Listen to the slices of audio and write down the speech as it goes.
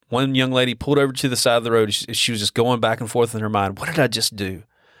One young lady pulled over to the side of the road. She was just going back and forth in her mind. What did I just do?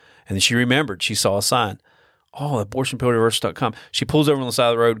 And then she remembered. She saw a sign. Oh, abortionpillreversal.com. She pulls over on the side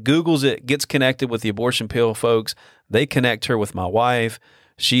of the road, Googles it, gets connected with the abortion pill folks. They connect her with my wife.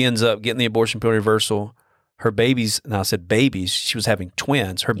 She ends up getting the abortion pill reversal. Her babies, and I said babies, she was having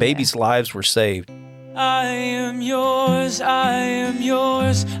twins. Her babies' lives were saved. I am yours, I am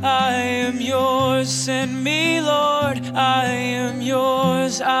yours, I am yours, send me, Lord. I am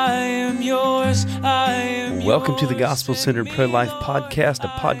yours, I am yours, I am yours. Welcome to the Gospel-Centered Pro-Life Podcast, a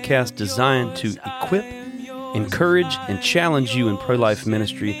podcast designed to equip, encourage, and challenge you in pro-life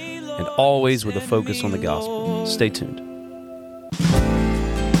ministry, and always with a focus on the gospel. Stay tuned.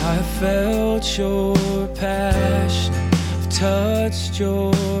 I felt your passion, I've touched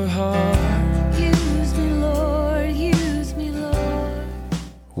your heart. Use me, Lord, use me, Lord.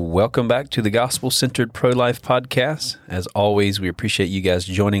 Welcome back to the Gospel-Centered Pro-Life Podcast. As always, we appreciate you guys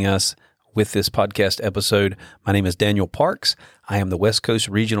joining us with this podcast episode. My name is Daniel Parks. I am the West Coast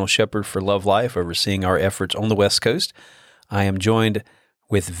Regional Shepherd for Love Life, overseeing our efforts on the West Coast. I am joined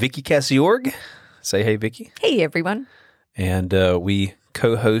with Vicki Cassiorg. Say hey, Vicki. Hey, everyone. And we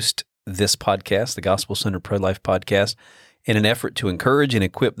co-host this podcast, the Gospel-Centered Pro-Life Podcast, in an effort to encourage and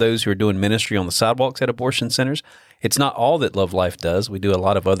equip those who are doing ministry on the sidewalks at abortion centers. It's not all that Love Life does. We do a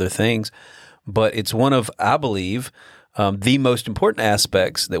lot of other things, but it's one of, I believe, the most important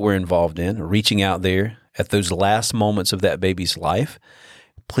aspects that we're involved in, reaching out there at those last moments of that baby's life,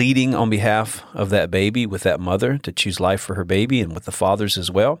 pleading on behalf of that baby with that mother to choose life for her baby and with the fathers as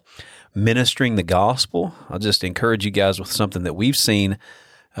well, ministering the gospel. I'll just encourage you guys with something that we've seen,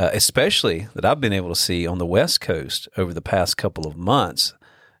 especially that I've been able to see on the West Coast over the past couple of months,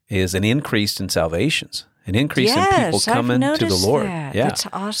 is an increase in salvations, an increase in people coming to the Lord. That. Yeah, that's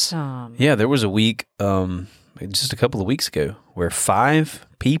awesome. Yeah, there was a week just a couple of weeks ago where 5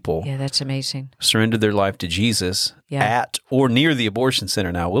 people that's amazing. surrendered their life to Jesus at or near the abortion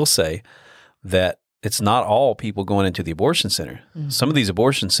center. Now, I will say that it's not all people going into the abortion center. Mm-hmm. Some of these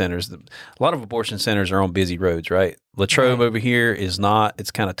abortion centers, a lot of abortion centers are on busy roads, right? Latrobe over here is not. It's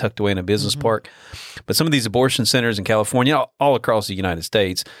kind of tucked away in a business park. But some of these abortion centers in California, all across the United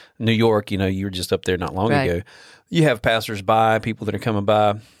States, New York, you were just up there not long ago. You have passersby, people that are coming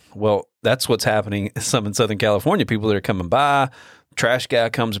by. Well, that's what's happening some in Southern California. People that are coming by, trash guy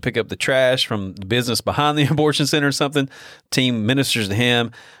comes to pick up the trash from the business behind the abortion center or something. Team ministers to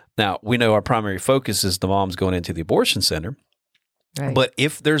him. Now, we know our primary focus is the moms going into the abortion center. Right. But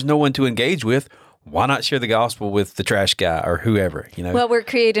if there's no one to engage with, why not share the gospel with the trash guy or whoever, Well, we're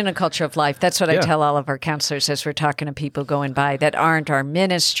creating a culture of life. That's what I tell all of our counselors as we're talking to people going by that aren't our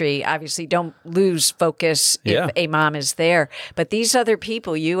ministry. Obviously, don't lose focus if a mom is there. But these other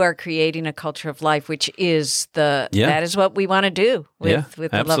people, you are creating a culture of life, which is that is what we want to do with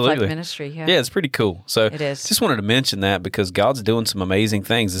the Love Life ministry. Yeah, it's pretty cool. So it is. Just wanted to mention that because God's doing some amazing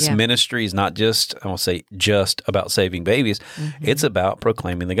things. This ministry is not just, I won't say just about saving babies. Mm-hmm. It's about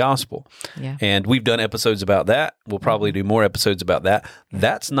proclaiming the gospel. Yeah. And we've done episodes about that. We'll probably do more episodes about that.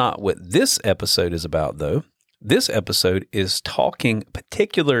 That's not what this episode is about, though. This episode is talking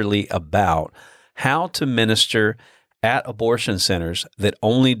particularly about how to minister at abortion centers that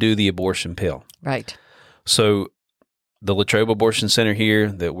only do the abortion pill. Right. So the Latrobe Abortion Center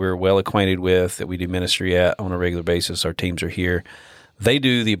here that we're well acquainted with, that we do ministry at on a regular basis, our teams are here. They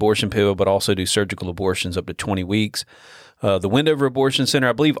do the abortion pill, but also do surgical abortions up to 20 weeks. The Wendover Abortion Center,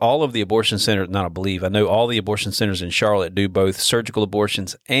 I believe all of the abortion centers, I know all the abortion centers in Charlotte do both surgical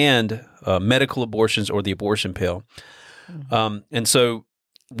abortions and medical abortions or the abortion pill. Mm-hmm. And so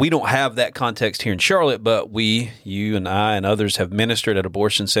we don't have that context here in Charlotte, but you and I and others have ministered at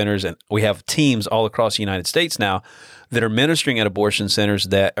abortion centers, and we have teams all across the United States now that are ministering at abortion centers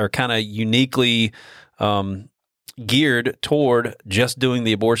that are kind of uniquely geared toward just doing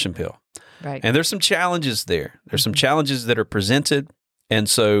the abortion pill. Right. And there's some challenges there. There's some challenges that are presented. And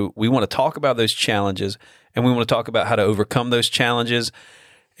so we want to talk about those challenges, and we want to talk about how to overcome those challenges.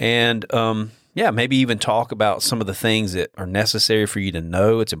 And maybe even talk about some of the things that are necessary for you to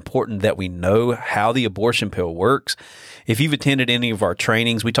know. It's important that we know how the abortion pill works. If you've attended any of our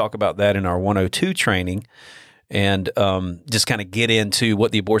trainings, we talk about that in our 102 training. And just kind of get into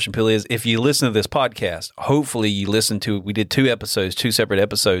what the abortion pill is. If you listen to this podcast, hopefully you we did 2 separate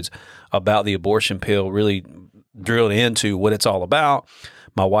episodes about the abortion pill, really drilled into what it's all about.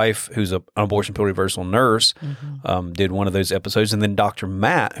 My wife, who's an abortion pill reversal nurse, did one of those episodes. And then Dr.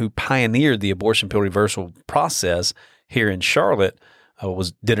 Matt, who pioneered the abortion pill reversal process here in Charlotte,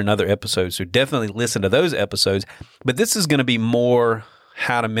 did another episode. So definitely listen to those episodes. But this is going to be more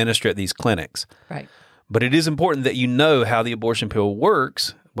how to minister at these clinics. Right. But it is important that you know how the abortion pill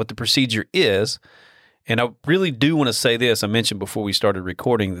works what the procedure is. And I really do want to say this. I mentioned before we started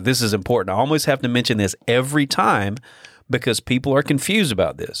recording that this is important. I almost have to mention this every time because people are confused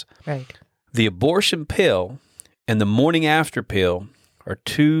about this. Right. The abortion pill and the morning after pill are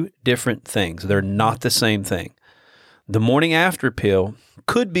two different things. They're not the same thing. The morning after pill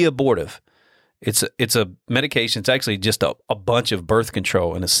could be abortive. It's a medication. It's actually just a bunch of birth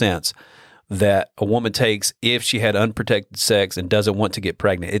control in a sense that a woman takes if she had unprotected sex and doesn't want to get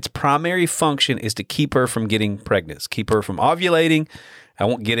pregnant. Its primary function is to keep her from getting pregnant, keep her from ovulating. I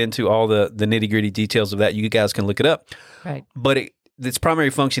won't get into all the nitty-gritty details of that. You guys can look it up. Right. But its primary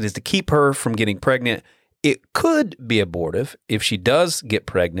function is to keep her from getting pregnant. It could be abortive if she does get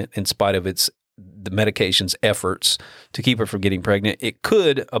pregnant in spite of the medication's efforts to keep her from getting pregnant. It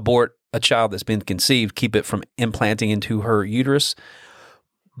could abort a child that's been conceived, keep it from implanting into her uterus.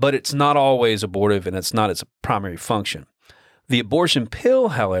 But it's not always abortive, and it's not its primary function. The abortion pill,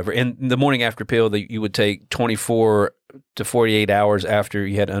 however, and the morning after pill that you would take 24 to 48 hours after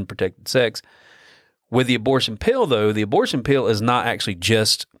you had unprotected sex. With the abortion pill, though, the abortion pill is not actually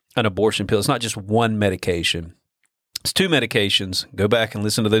just an abortion pill. It's not just one medication. It's two medications. Go back and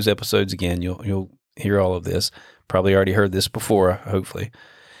listen to those episodes again. You'll hear all of this. Probably already heard this before, hopefully.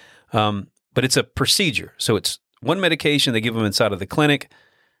 But it's a procedure. So it's one medication they give them inside of the clinic,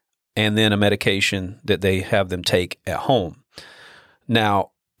 and then a medication that they have them take at home.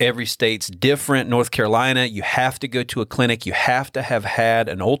 Now, every state's different. North Carolina, you have to go to a clinic. You have to have had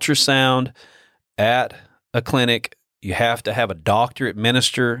an ultrasound at a clinic. You have to have a doctor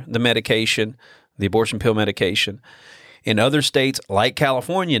administer the medication, the abortion pill medication. In other states, like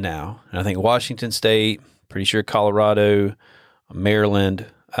California now, and I think Washington State, pretty sure Colorado, Maryland,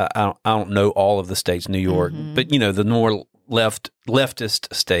 I don't know all of the states, New York, but the more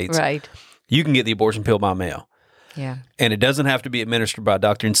leftist states, right, you can get the abortion pill by mail. Yeah. And it doesn't have to be administered by a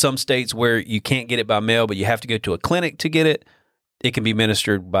doctor. In some states where you can't get it by mail, but you have to go to a clinic to get it, it can be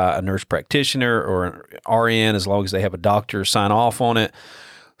administered by a nurse practitioner or an RN as long as they have a doctor sign off on it.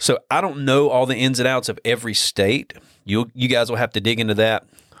 So I don't know all the ins and outs of every state. You guys will have to dig into that.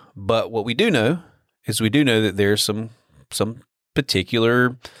 But what we do know is that there's some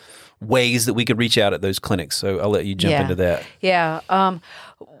particular ways that we could reach out at those clinics. So I'll let you jump into that. Yeah.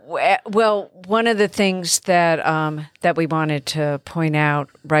 Well, one of the things that we wanted to point out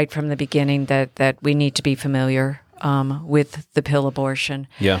right from the beginning that we need to be familiar with the pill abortion.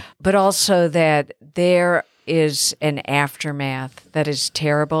 Yeah. But also that there is an aftermath that is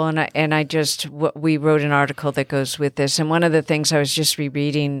terrible. We wrote an article that goes with this. And one of the things I was just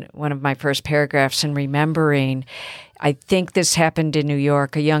rereading one of my first paragraphs and remembering, I think this happened in New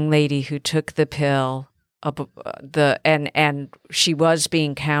York, a young lady who took the pill, and she was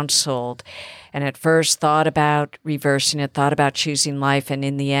being counseled, and at first thought about reversing it, thought about choosing life, and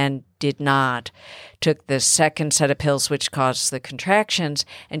in the end did not. Took the second set of pills, which caused the contractions,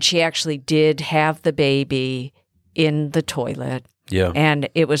 and she actually did have the baby in the toilet. Yeah. And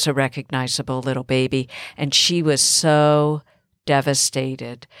it was a recognizable little baby, and she was so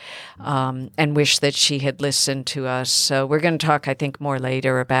devastated and wished that she had listened to us. So we're going to talk, I think, more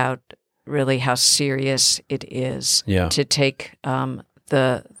later about really how serious it is to take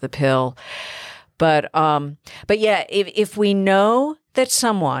the pill. But yeah, if we know that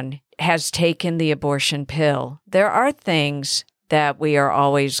someone has taken the abortion pill, there are things that we are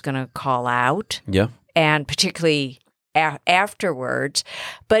always going to call out. Yeah. And particularly afterwards,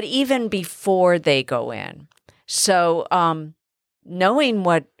 but even before they go in. So knowing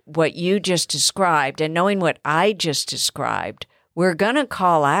what you just described and knowing what I just described, we're going to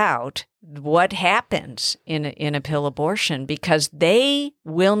call out what happens in a pill abortion because they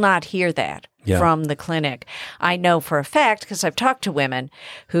will not hear that from the clinic. I know for a fact because I've talked to women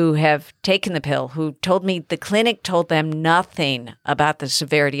who have taken the pill who told me the clinic told them nothing about the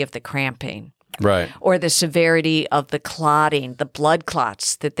severity of the cramping. Right. Or the severity of the clotting, the blood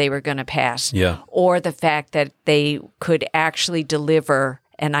clots that they were going to pass. Yeah. Or the fact that they could actually deliver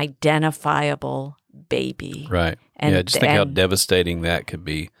an identifiable baby. Right. Just think how devastating that could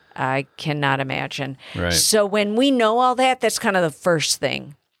be. I cannot imagine. Right. So when we know all that, that's kind of the first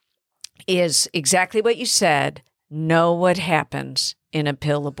thing, is exactly what you said. Know what happens in a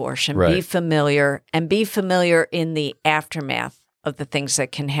pill abortion. Right. Be familiar, and be familiar in the aftermath of the things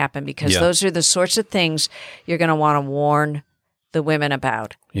that can happen, because those are the sorts of things you're going to want to warn the women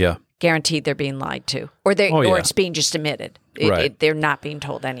about. Yeah. Guaranteed they're being lied to, or it's being just omitted. They're not being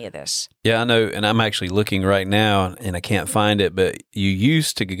told any of this. Yeah, I know, and I'm actually looking right now, and I can't find it, but you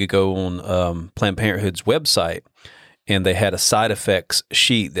used to go on Planned Parenthood's website, and they had a side effects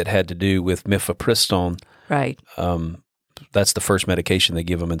sheet that had to do with mifepristone. Right. that's the first medication they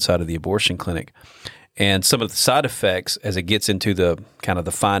give them inside of the abortion clinic. And some of the side effects, as it gets into the kind of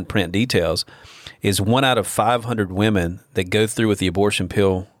the fine print details, is 1 out of 500 women that go through with the abortion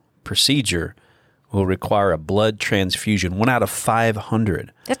pill procedure will require a blood transfusion. 1 out of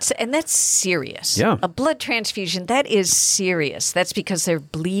 500. That's serious. Yeah. A blood transfusion, that is serious. That's because they're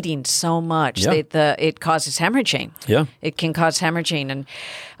bleeding so much. Yeah. It causes hemorrhaging. Yeah. It can cause hemorrhaging.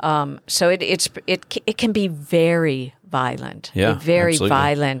 And so it can be very violent. Yeah, a very absolutely.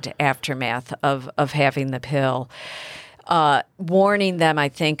 violent aftermath of having the pill. Warning them, I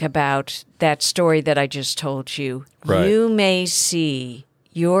think, about that story that I just told you. Right. You may see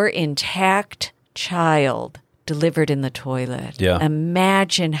your intact child delivered in the toilet. Yeah.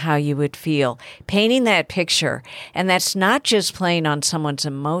 Imagine how you would feel painting that picture. And that's not just playing on someone's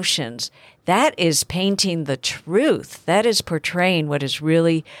emotions. That is painting the truth. That is portraying what is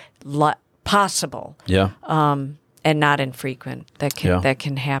really possible. Yeah. And not infrequent. That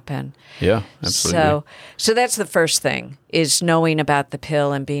can happen. Yeah, absolutely. So that's the first thing, is knowing about the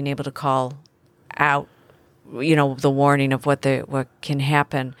pill and being able to call out, the warning of what can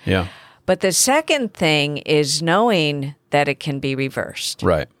happen. Yeah. But the second thing is knowing that it can be reversed.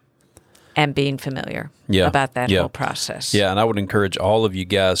 Right. And being familiar Yeah. about that Yeah. whole process. Yeah, and I would encourage all of you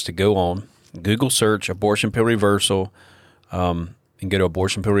guys to go on, Google search abortion pill reversal, and go to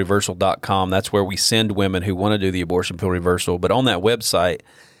abortionpillreversal.com. That's where we send women who want to do the abortion pill reversal. But on that website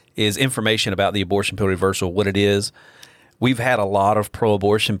is information about the abortion pill reversal, what it is. We've had a lot of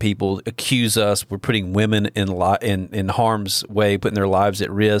pro-abortion people accuse us we're putting women in harm's way, putting their lives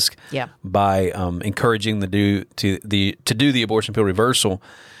at risk by encouraging them to do the abortion pill reversal.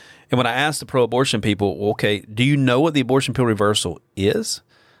 And when I asked the pro-abortion people, well, okay, do you know what the abortion pill reversal is?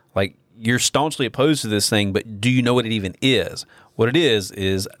 Like, you're staunchly opposed to this thing, but do you know what it even is? What it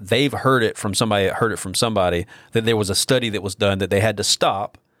is they've heard it from somebody that there was a study that was done that they had to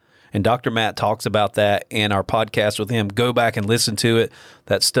stop. And Dr. Matt talks about that in our podcast with him. Go back and listen to it.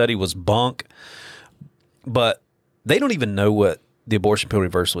 That study was bunk. But they don't even know what the abortion pill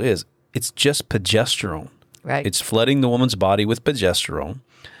reversal is. It's just progesterone. Right. It's flooding the woman's body with progesterone,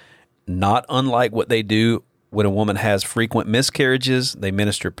 not unlike what they do when a woman has frequent miscarriages. They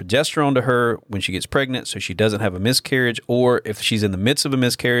minister progesterone to her when she gets pregnant so she doesn't have a miscarriage, or if she's in the midst of a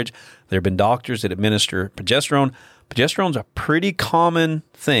miscarriage, there have been doctors that administer progesterone. Progesterone's a pretty common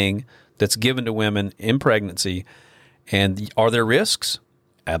thing that's given to women in pregnancy. And are there risks?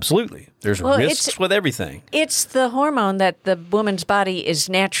 Absolutely. There's risks with everything. It's the hormone that the woman's body is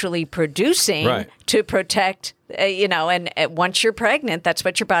naturally producing to protect, and once you're pregnant, that's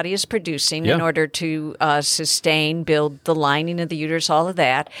what your body is producing in order to sustain, build the lining of the uterus, all of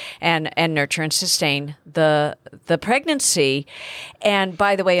that, and nurture and sustain the pregnancy. And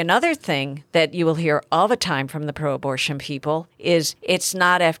by the way, another thing that you will hear all the time from the pro-abortion people is it's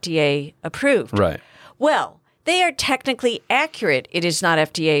not FDA approved. Right. Well, they are technically accurate. It is not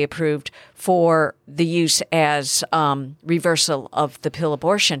FDA approved for the use as reversal of the pill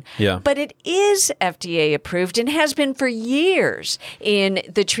abortion. Yeah. But it is FDA approved and has been for years in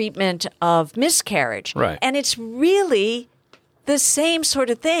the treatment of miscarriage. Right. And it's really the same sort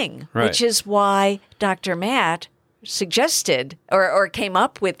of thing, Right. which is why Dr. Matt suggested or came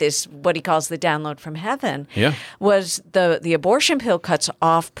up with this, what he calls the download from heaven, was the abortion pill cuts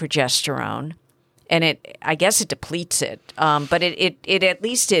off progesterone. And I guess it depletes it, but it at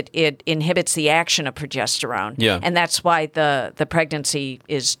least it inhibits the action of progesterone, and that's why the pregnancy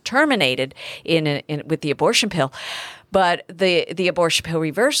is terminated with the abortion pill. But the abortion pill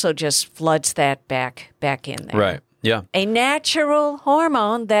reversal just floods that back in there. Right. Yeah. A natural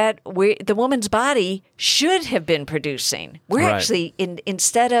hormone that the woman's body should have been producing. We're actually,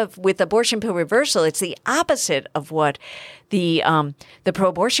 instead of with abortion pill reversal, it's the opposite of what the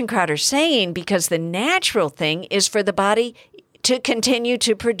pro-abortion crowd are saying, because the natural thing is for the body to continue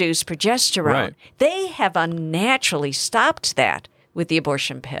to produce progesterone. Right. They have unnaturally stopped that with the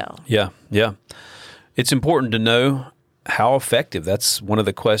abortion pill. Yeah. Yeah. It's important to know how effective. That's one of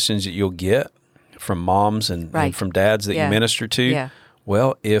the questions that you'll get from moms and from dads that you minister to. Yeah.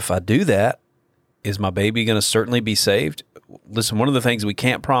 Well, if I do that, is my baby going to certainly be saved? Listen, one of the things we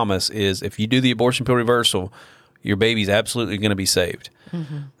can't promise is if you do the abortion pill reversal, your baby's absolutely going to be saved.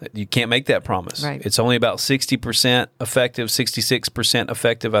 Mm-hmm. You can't make that promise. Right. It's only about 60% effective, 66%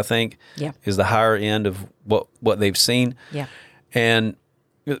 effective, I think, is the higher end of what they've seen. Yeah. And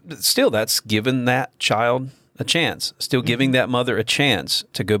still, that's given that child a chance, still giving that mother a chance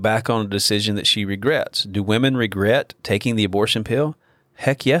to go back on a decision that she regrets. Do women regret taking the abortion pill?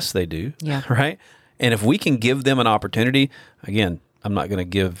 Heck yes, they do. Yeah. Right? And if we can give them an opportunity, again, I'm not going to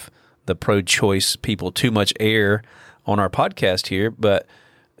give the pro-choice people too much air on our podcast here, but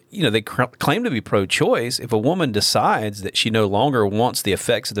they claim to be pro-choice. If a woman decides that she no longer wants the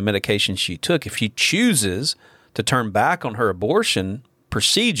effects of the medication she took, if she chooses to turn back on her abortion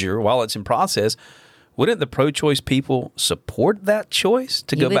procedure while it's in process, wouldn't the pro-choice people support that choice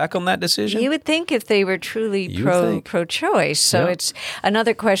to go back on that decision? You would think if they were truly pro-choice. So it's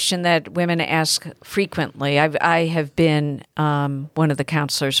another question that women ask frequently. I have been one of the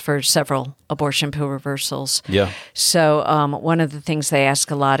counselors for several abortion pill reversals. Yeah. So one of the things they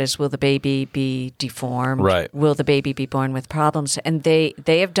ask a lot is, will the baby be deformed? Right. Will the baby be born with problems? And they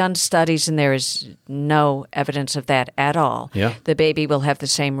have done studies, and there is no evidence of that at all. Yeah. The baby will have the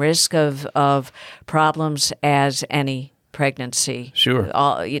same risk of problems as any pregnancy. Sure.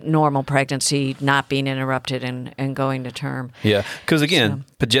 Normal pregnancy, not being interrupted and going to term. Yeah, because again,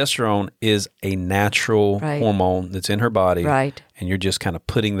 progesterone is a natural hormone that's in her body. Right. And you're just kind of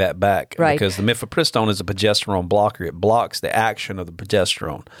putting that back. Right. Because the mifepristone is a progesterone blocker. It blocks the action of the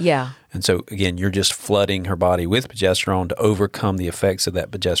progesterone. Yeah. And so, again, you're just flooding her body with progesterone to overcome the effects of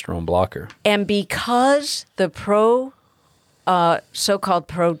that progesterone blocker. And because the so-called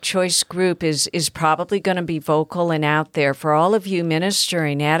pro-choice group is probably going to be vocal and out there, for all of you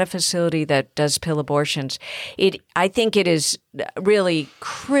ministering at a facility that does pill abortions, I think it is really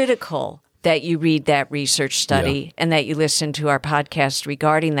critical that you read that research study and that you listen to our podcast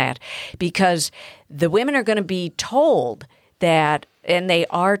regarding that, because the women are going to be told that, and they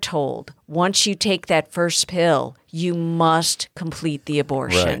are told, once you take that first pill, you must complete the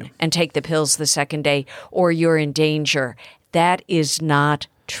abortion and take the pills the second day, or you're in danger. That is not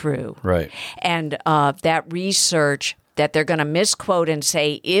true. Right. And that research that they're going to misquote and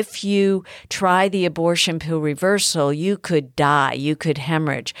say, if you try the abortion pill reversal, you could die, you could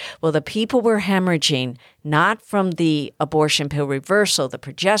hemorrhage. Well, the people were hemorrhaging not from the abortion pill reversal, the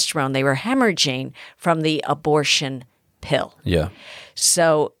progesterone. They were hemorrhaging from the abortion pill. Yeah.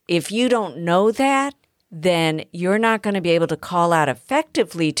 So if you don't know that, then you're not going to be able to call out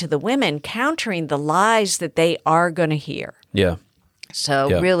effectively to the women, countering the lies that they are going to hear. Yeah.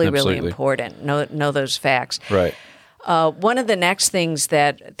 So really important. Know those facts. Right. One of the next things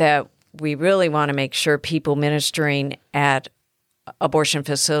that we really want to make sure people ministering at abortion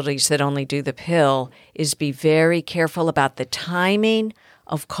facilities that only do the pill is be very careful about the timing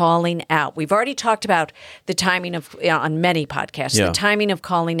of calling out. We've already talked about the timing of on many podcasts, the timing of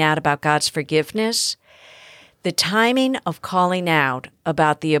calling out about God's forgiveness. The timing of calling out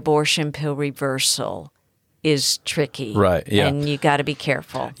about the abortion pill reversal is tricky. Right, yeah. And you got to be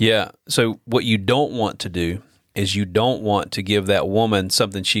careful. Yeah. So what you don't want to do is you don't want to give that woman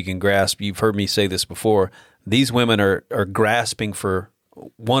something she can grasp. You've heard me say this before. These women are grasping for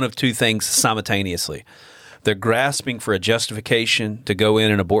one of two things simultaneously. They're grasping for a justification to go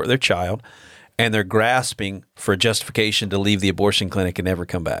in and abort their child, and they're grasping for a justification to leave the abortion clinic and never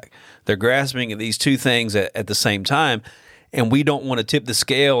come back. They're grasping at these two things at the same time, and we don't want to tip the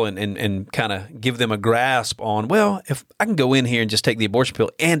scale and kind of give them a grasp on, well, if I can go in here and just take the abortion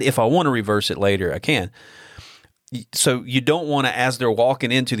pill, and if I want to reverse it later, I can. So you don't want to, as they're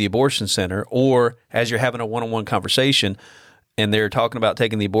walking into the abortion center or as you're having a one-on-one conversation and they're talking about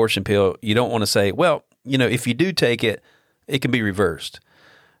taking the abortion pill, you don't want to say, well, if you do take it, it can be reversed.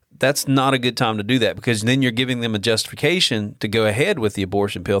 That's not a good time to do that, because then you're giving them a justification to go ahead with the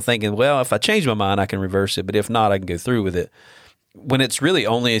abortion pill, thinking, well, if I change my mind, I can reverse it, but if not, I can go through with it. When it's really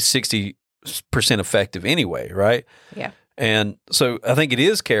only 60% effective anyway, right? Yeah. And so I think it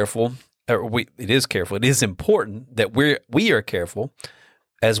is important that we are careful,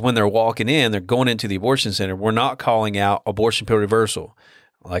 as when they're walking in, they're going into the abortion center, we're not calling out abortion pill reversal.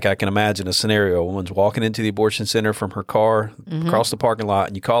 Like, I can imagine a scenario, a woman's walking into the abortion center from her car, across the parking lot,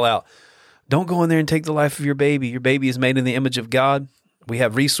 and you call out, don't go in there and take the life of your baby. Your baby is made in the image of God. We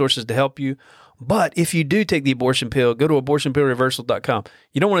have resources to help you. But if you do take the abortion pill, go to abortionpillreversal.com.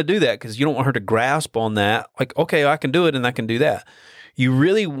 You don't want to do that because you don't want her to grasp on that. Like, okay, I can do it and I can do that. You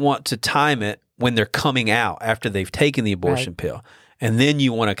really want to time it when they're coming out after they've taken the abortion pill. And then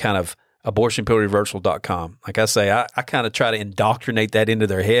you want to kind of abortionpillreversal.com. Like I say, I kind of try to indoctrinate that into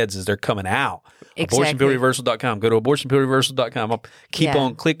their heads as they're coming out. Exactly. Abortionpillreversal.com. Go to abortionpillreversal.com. I'll keep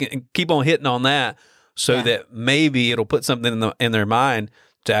on clicking, keep on hitting on that so that maybe it'll put something in their mind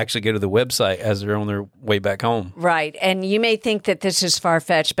to actually go to the website as they're on their way back home. Right. And you may think that this is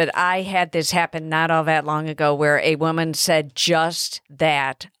far-fetched, but I had this happen not all that long ago where a woman said just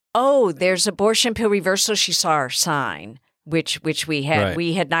that, oh, there's abortion pill reversal. She saw our sign. which we had. Right.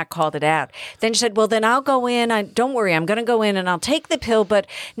 We had not called it out. Then she said, well, then I'll go in. Don't worry, I'm going to go in and I'll take the pill, but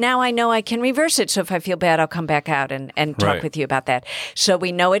now I know I can reverse it. So if I feel bad, I'll come back out and talk Right. with you about that. So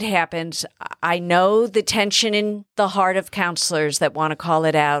we know it happens. I know the tension in the heart of counselors that want to call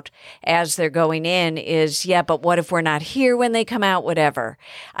it out as they're going in is, yeah, but what if we're not here when they come out? Whatever.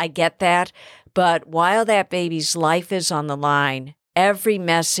 I get that. But while that baby's life is on the line, every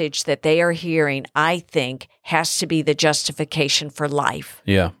message that they are hearing, I think, has to be the justification for life.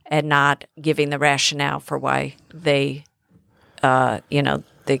 Yeah. And not giving the rationale for why they,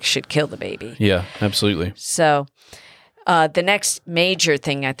 they should kill the baby. Yeah, absolutely. So the next major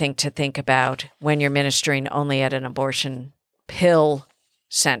thing I think to think about when you're ministering only at an abortion pill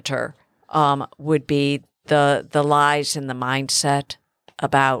center would be the lies and the mindset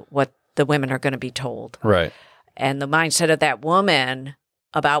about what the women are going to be told. Right. And the mindset of that woman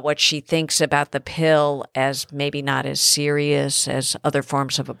about what she thinks about the pill as maybe not as serious as other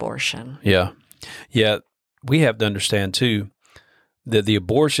forms of abortion. Yeah. Yeah. We have to understand, too, that the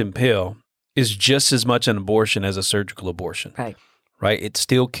abortion pill is just as much an abortion as a surgical abortion. Right. Right? It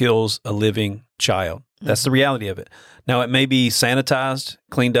still kills a living child. That's the reality of it. Now, it may be sanitized,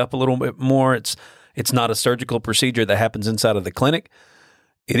 cleaned up a little bit more. It's not a surgical procedure that happens inside of the clinic.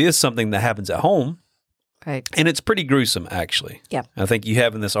 It is something that happens at home. Right. And it's pretty gruesome, actually. Yeah. I think you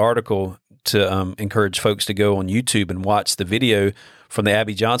have in this article to encourage folks to go on YouTube and watch the video from the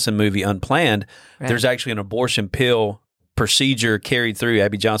Abby Johnson movie Unplanned. Right. There's actually an abortion pill procedure carried through.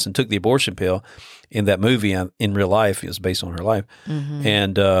 Abby Johnson took the abortion pill in that movie. In real life, it was based on her life. Mm-hmm.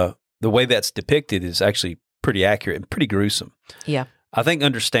 And the way that's depicted is actually pretty accurate and pretty gruesome. Yeah. I think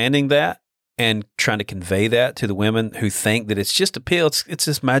understanding that and trying to convey that to the women who think that it's just a pill, it's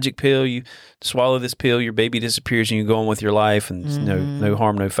this magic pill. You swallow this pill, your baby disappears, and you go on with your life, and no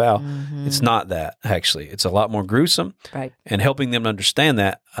harm, no foul. Mm-hmm. It's not that, actually. It's a lot more gruesome. Right. And helping them understand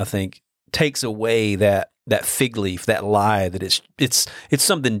that, I think, takes away that fig leaf, that lie that it's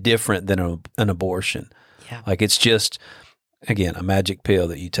something different than an abortion. Yeah. Like it's just, again, a magic pill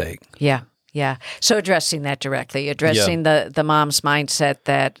that you take. Yeah. Yeah. So addressing that directly, addressing the mom's mindset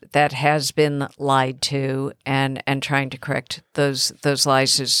that has been lied to and trying to correct those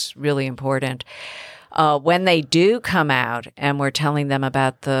lies is really important. When they do come out and we're telling them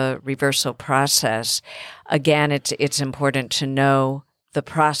about the reversal process, again, it's important to know the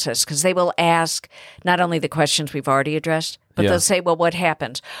process because they will ask not only the questions we've already addressed, but they'll say, well, what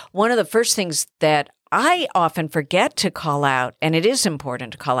happens? One of the first things that I often forget to call out, and it is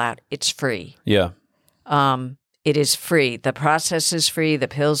important to call out, it's free. Yeah. It is free. The process is free. The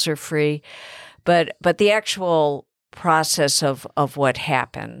pills are free. But the actual process of what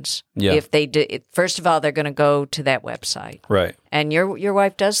happens, if they do, first of all, they're going to go to that website. Right. And your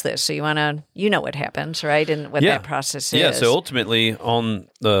wife does this, so you know what happens, right? And what that process is. Yeah, so ultimately on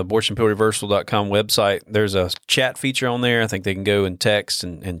the abortionpillreversal.com website, there's a chat feature on there. I think they can go and text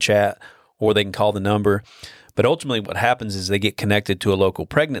and chat, or they can call the number. But ultimately what happens is they get connected to a local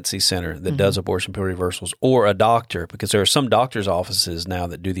pregnancy center that does abortion pill reversals, or a doctor, because there are some doctor's offices now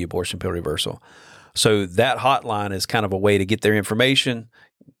that do the abortion pill reversal. So that hotline is kind of a way to get their information,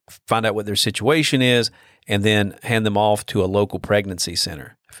 find out what their situation is, and then hand them off to a local pregnancy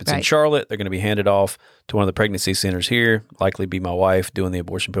center. If it's in Charlotte, they're going to be handed off to one of the pregnancy centers here, likely be my wife doing the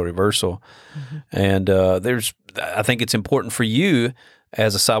abortion pill reversal. And I think it's important for you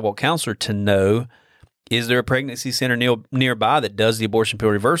as a sidewalk counselor to know, is there a pregnancy center nearby that does the abortion pill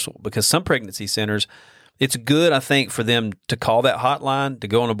reversal? Because some pregnancy centers, it's good, I think, for them to call that hotline, to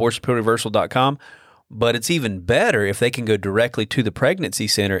go on abortionpillreversal.com, but it's even better if they can go directly to the pregnancy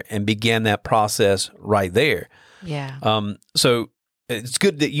center and begin that process right there. Yeah. So it's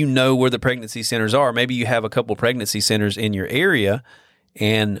good that you know where the pregnancy centers are. Maybe you have a couple of pregnancy centers in your area,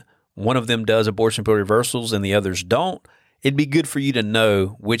 and one of them does abortion pill reversals and the others don't. It'd be good for you to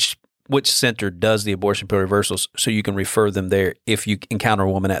know which center does the abortion pill reversals, so you can refer them there if you encounter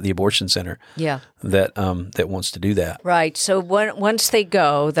a woman at the abortion center that wants to do that. Right. So once they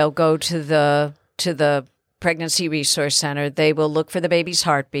go, they'll go to the pregnancy resource center. They will look for the baby's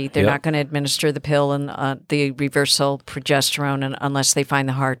heartbeat. They're not going to administer the pill and the reversal progesterone unless they find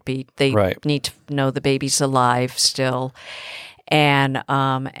the heartbeat. They need to know the baby's alive still. And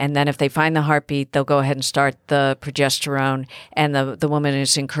then if they find the heartbeat, they'll go ahead and start the progesterone, and the woman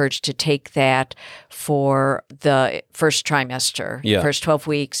is encouraged to take that for the first trimester, first 12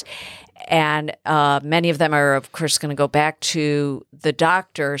 weeks. And many of them are, of course, going to go back to the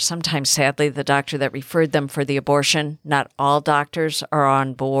doctor, sometimes, sadly, the doctor that referred them for the abortion. Not all doctors are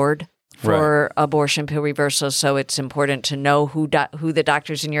on board for abortion pill reversal, so it's important to know who the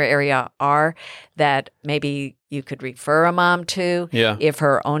doctors in your area are that maybe you could refer a mom to if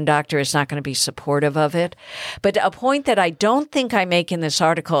her own doctor is not going to be supportive of it. But a point that I don't think I make in this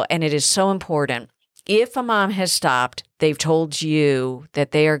article, and it is so important, if a mom has stopped, they've told you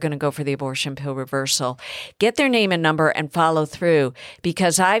that they are going to go for the abortion pill reversal, get their name and number and follow through,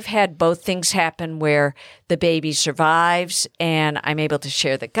 because I've had both things happen where the baby survives and I'm able to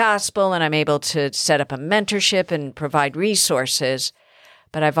share the gospel and I'm able to set up a mentorship and provide resources.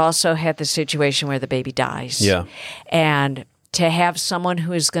 But I've also had the situation where the baby dies. Yeah. And to have someone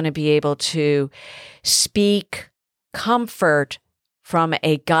who is going to be able to speak comfort from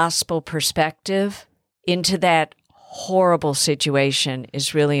a gospel perspective into that horrible situation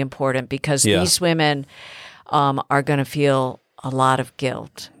is really important, because these women are going to feel a lot of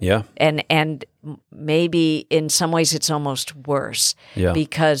guilt. Yeah. And maybe in some ways it's almost worse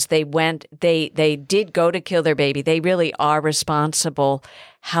because they did go to kill their baby. They really are responsible.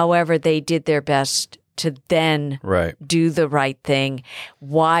 However, they did their best to then do the right thing.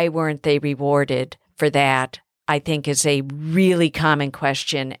 Why weren't they rewarded for that? I think is a really common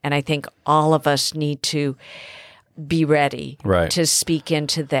question. And I think all of us need to be ready to speak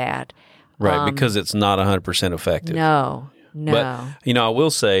into that. Right. Because it's not 100% effective. No. But, I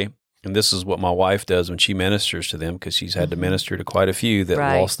will say, and this is what my wife does when she ministers to them, because she's had to minister to quite a few that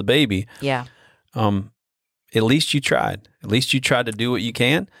lost the baby. Yeah. At least you tried. At least you tried to do what you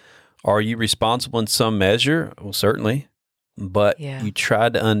can. Are you responsible in some measure? Well, certainly. But you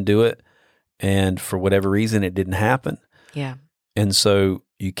tried to undo it, and for whatever reason, it didn't happen. Yeah. And so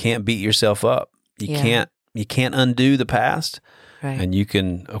you can't beat yourself up. You can't undo the past. Right. And you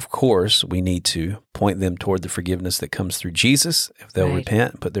can, of course, we need to point them toward the forgiveness that comes through Jesus. If they'll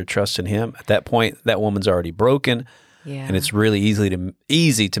repent and put their trust in Him, at that point, that woman's already broken. Yeah. And it's really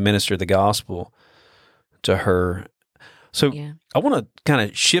easy to minister the gospel to her. So I want to kind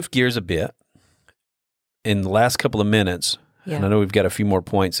of shift gears a bit in the last couple of minutes. Yeah. And I know we've got a few more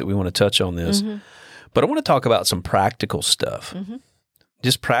points that we want to touch on this, but I want to talk about some practical stuff.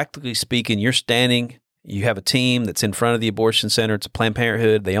 Just practically speaking, you have a team that's in front of the abortion center. It's a Planned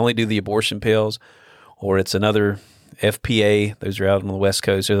Parenthood. They only do the abortion pills, or it's another FPA. Those are out on the West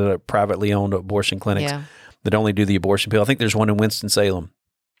Coast. They're privately owned abortion clinics that only do the abortion pill. I think there's one in Winston-Salem.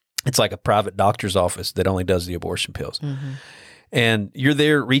 It's like a private doctor's office that only does the abortion pills. And you're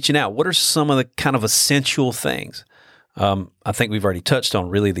there reaching out. What are some of the kind of essential things? I think we've already touched on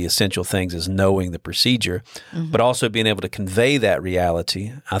really the essential things is knowing the procedure, but also being able to convey that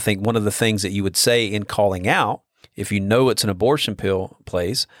reality. I think one of the things that you would say in calling out, if you know it's an abortion pill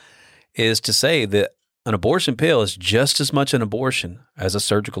place, is to say that an abortion pill is just as much an abortion as a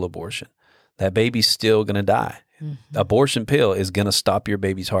surgical abortion. That baby's still going to die. Abortion pill is going to stop your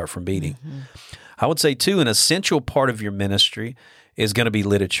baby's heart from beating. I would say, too, an essential part of your ministry is going to be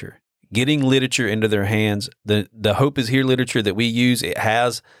literature. Getting literature into their hands. The Hope is Here literature that we use, it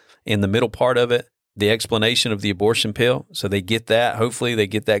has in the middle part of it the explanation of the abortion pill. So they get that. Hopefully they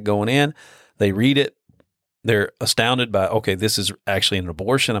get that going in. They read it. They're astounded by, okay, this is actually an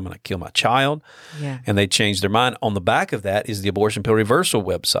abortion. I'm going to kill my child. Yeah. And they change their mind. On the back of that is the abortion pill reversal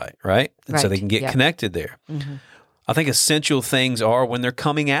website, right? And so they can get connected there. I think essential things are when they're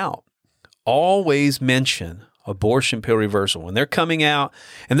coming out, always mention abortion pill reversal. When they're coming out,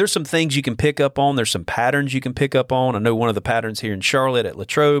 and there's some things you can pick up on. There's some patterns you can pick up on. I know one of the patterns here in Charlotte at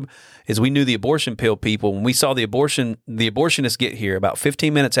Latrobe is we knew the abortion pill people. When we saw the abortionist get here, about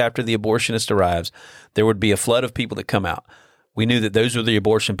 15 minutes after the abortionist arrives, there would be a flood of people that come out. We knew that those were the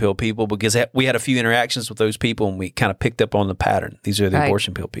abortion pill people because we had a few interactions with those people and we kind of picked up on the pattern. These are the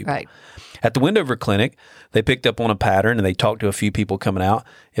abortion pill people. Right. At the Wendover Clinic, they picked up on a pattern and they talked to a few people coming out.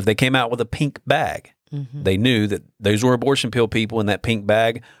 If they came out with a pink bag, they knew that those were abortion pill people and that pink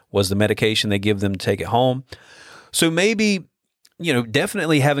bag was the medication they give them to take it home. So maybe,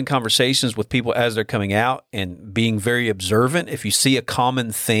 definitely having conversations with people as they're coming out and being very observant. If you see a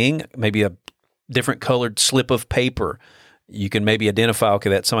common thing, maybe a different colored slip of paper, you can maybe identify, okay,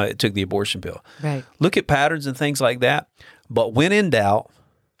 that's somebody that took the abortion pill. Right. Look at patterns and things like that. But when in doubt,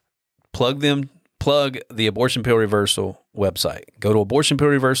 plug the abortion pill reversal website. Go to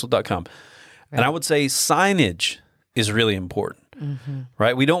abortionpillreversal.com. Right. And I would say signage is really important,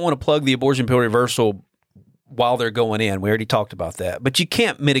 right? We don't want to plug the abortion pill reversal while they're going in. We already talked about that. But you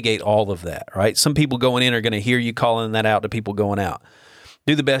can't mitigate all of that, right? Some people going in are going to hear you calling that out to people going out.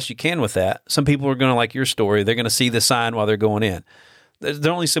 Do the best you can with that. Some people are going to like your story. They're going to see the sign while they're going in. There's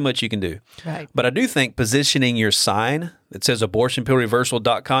only so much you can do. Right. But I do think positioning your sign that says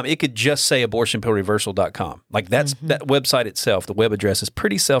abortionpillreversal.com, it could just say abortionpillreversal.com. Like that website itself, the web address is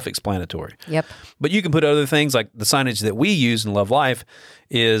pretty self-explanatory. Yep. But you can put other things like the signage that we use in Love Life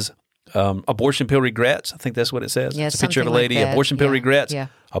is Abortion pill regrets. I think that's what it says. Yeah, it's a picture of a something lady. like that. Abortion pill Yeah, regrets. yeah.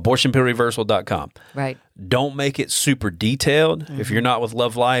 Abortionpillreversal.com. Right. Don't make it super detailed. If you're not with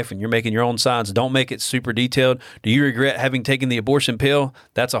Love Life and you're making your own signs, don't make it super detailed. Do you regret having taken the abortion pill?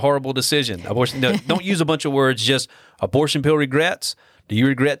 That's a horrible decision. No, don't use a bunch of words, just abortion pill regrets. Do you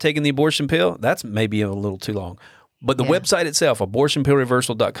regret taking the abortion pill? That's maybe a little too long. But the website itself,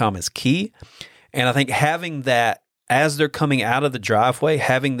 abortionpillreversal.com, is key. And I think having that as they're coming out of the driveway,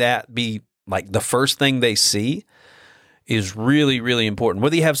 having that be like the first thing they see is really, really important.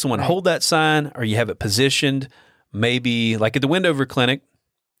 Whether you have someone hold that sign or you have it positioned, maybe like at the Wendover Clinic,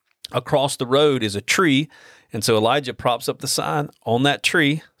 across the road is a tree. And so Elijah props up the sign on that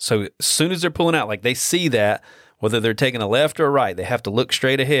tree. So as soon as they're pulling out, like they see that, whether they're taking a left or a right, they have to look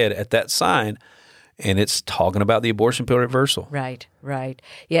straight ahead at that sign. And it's talking about the abortion pill reversal. Right, right.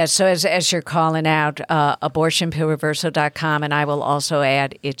 Yeah, so as you're calling out, abortionpillreversal.com, and I will also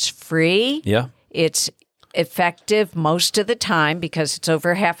add it's free. Yeah. It's effective most of the time because it's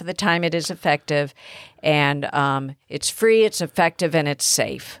over half of the time it is effective. And it's free, it's effective, and it's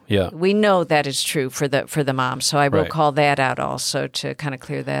safe. Yeah. We know that is true for the mom. So I will Right. call that out also to kind of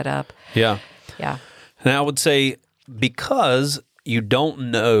clear that up. Yeah. Yeah. And I would say because you don't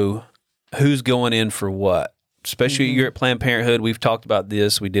know who's going in for what, especially you're at Planned Parenthood. We've talked about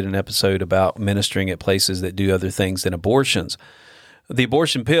this. We did an episode about ministering at places that do other things than abortions. The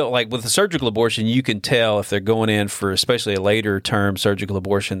abortion pill, like with a surgical abortion, you can tell if they're going in for especially a later term surgical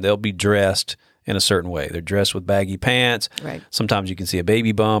abortion, they'll be dressed in a certain way. They're dressed with baggy pants. Right. Sometimes you can see a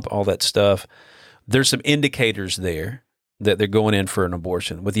baby bump, all that stuff. There's some indicators there that they're going in for an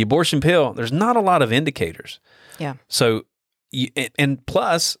abortion. With the abortion pill, there's not a lot of indicators. Yeah. So, and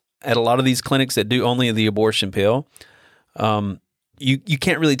plus, at a lot of these clinics that do only the abortion pill, you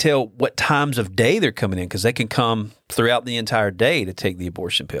can't really tell what times of day they're coming in because they can come throughout the entire day to take the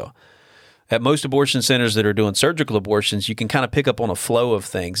abortion pill. At most abortion centers that are doing surgical abortions, you can kind of pick up on a flow of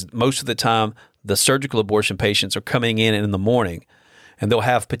things. Most of the time, the surgical abortion patients are coming in the morning, and they'll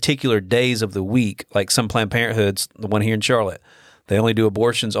have particular days of the week, like some Planned Parenthoods, the one here in Charlotte. They only do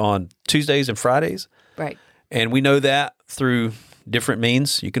abortions on Tuesdays and Fridays. Right. And we know that through different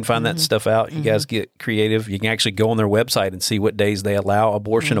means. You can find that stuff out. You guys get creative. You can actually go on their website and see what days they allow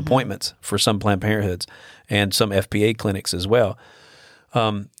abortion appointments for some Planned Parenthoods and some FPA clinics as well.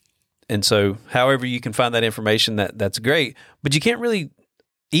 And so however you can find that information, that's great. But you can't really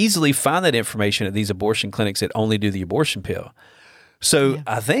easily find that information at these abortion clinics that only do the abortion pill. So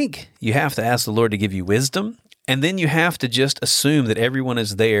I think you have to ask the Lord to give you wisdom, and then you have to just assume that everyone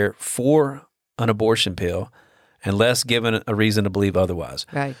is there for an abortion pill unless given a reason to believe otherwise.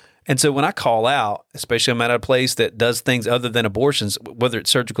 Right. And so when I call out, especially I'm at a place that does things other than abortions, whether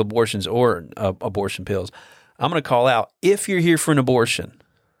it's surgical abortions or abortion pills, I'm going to call out, if you're here for an abortion,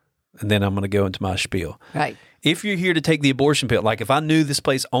 and then I'm going to go into my spiel. Right. If you're here to take the abortion pill, like if I knew this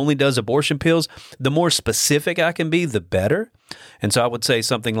place only does abortion pills, the more specific I can be, the better. And so I would say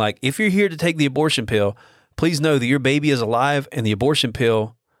something like, if you're here to take the abortion pill, please know that your baby is alive and the abortion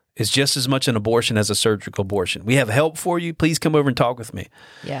pill is just as much an abortion as a surgical abortion. We have help for you. Please come over and talk with me.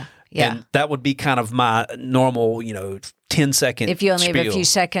 Yeah. Yeah. And that would be kind of my normal, 10-second if you only have a spiel. few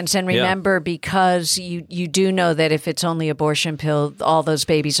seconds. And remember, because you do know that if it's only abortion pill, all those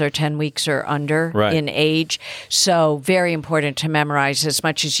babies are 10 weeks or under in age. So very important to memorize as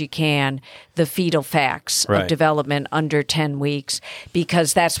much as you can the fetal facts of development under 10 weeks,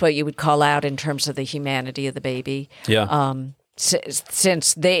 because that's what you would call out in terms of the humanity of the baby. Yeah.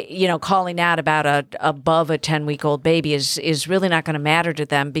 Since they, calling out about above a 10-week-old baby is really not going to matter to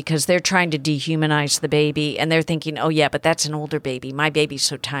them, because they're trying to dehumanize the baby, and they're thinking, oh yeah, but that's an older baby. My baby's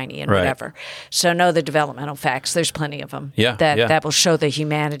so tiny and whatever. So know the developmental facts. There's plenty of them. That will show the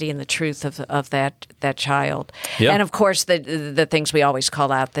humanity and the truth of that child. Yeah. And of course, the things we always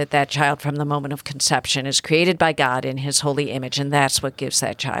call out, that child from the moment of conception is created by God in His holy image, and that's what gives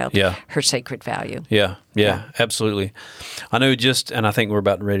that child her sacred value. Yeah, absolutely. I know and I think we're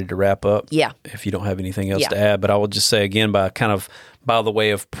about ready to wrap up. Yeah. If you don't have anything else to add, but I will just say again, by the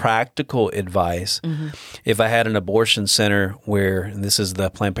way of practical advice, if I had an abortion center where, and this is the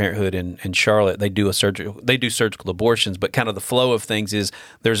Planned Parenthood in Charlotte, they do surgical abortions, but kind of the flow of things is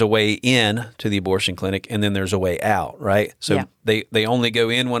there's a way in to the abortion clinic and then there's a way out, right? So they only go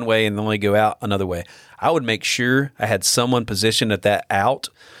in one way and only go out another way. I would make sure I had someone positioned at that out,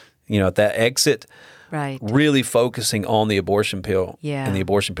 at that exit. Right. Really focusing on the abortion pill and the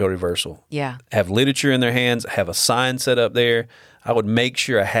abortion pill reversal. Yeah. Have literature in their hands, have a sign set up there. I would make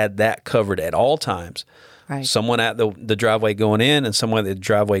sure I had that covered at all times. Right. Someone at the driveway going in and someone at the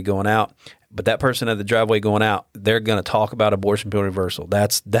driveway going out. But that person at the driveway going out, they're going to talk about abortion pill reversal.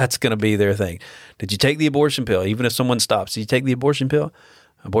 That's going to be their thing. Did you take the abortion pill? Even if someone stops, did you take the abortion pill?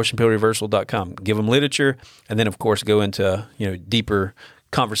 abortionpillreversal.com. Give them literature, and then, of course, go into deeper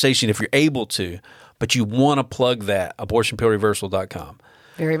conversation if you're able to. But you want to plug that, abortionpillreversal.com.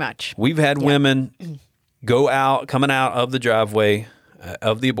 Very much. We've had women coming out of the driveway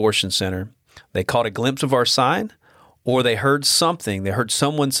of the abortion center. They caught a glimpse of our sign, or they heard something. They heard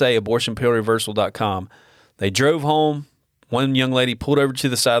someone say abortionpillreversal.com. They drove home. One young lady pulled over to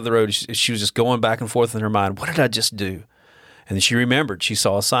the side of the road. She was just going back and forth in her mind. What did I just do? And then she remembered. She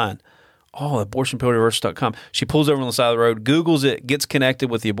saw a sign. Oh, abortionpillreversal.com. She pulls over on the side of the road, Googles it, gets connected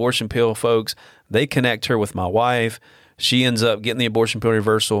with the abortion pill folks. They connect her with my wife. She ends up getting the abortion pill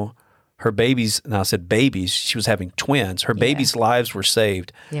reversal. Her babies, now I said babies, she was having twins. Her babies' lives were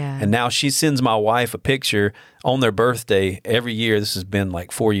saved. Yeah. And now she sends my wife a picture on their birthday every year. This has been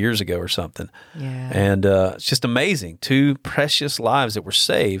like 4 years ago or something. Yeah. And it's just amazing. 2 precious lives that were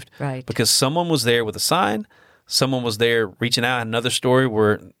saved because someone was there with a sign. Someone was there reaching out. Another story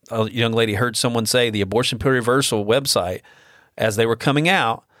where a young lady heard someone say the abortion pill reversal website as they were coming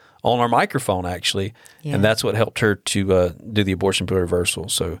out on our microphone, actually. Yeah. And that's what helped her to do the abortion pill reversal.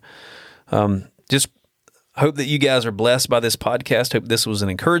 So just hope that you guys are blessed by this podcast. Hope this was an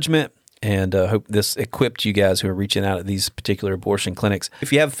encouragement, and hope this equipped you guys who are reaching out at these particular abortion clinics.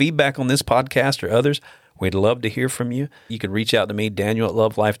 If you have feedback on this podcast or others, we'd love to hear from you. You can reach out to me, Daniel at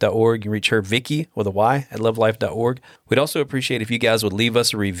lovelife.org. You can reach her, Vicky, with a Y, at lovelife.org. We'd also appreciate if you guys would leave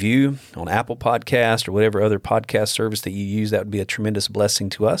us a review on Apple Podcast or whatever other podcast service that you use. That would be a tremendous blessing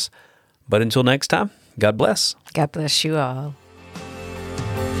to us. But until next time, God bless. God bless you all.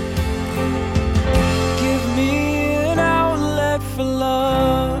 Give me an outlet for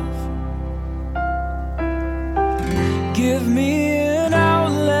love. Give me an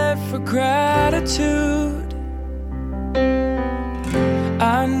outlet for gratitude.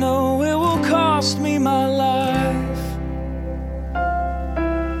 I know it will cost me my life,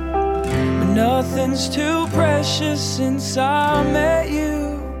 but nothing's too precious since I met you.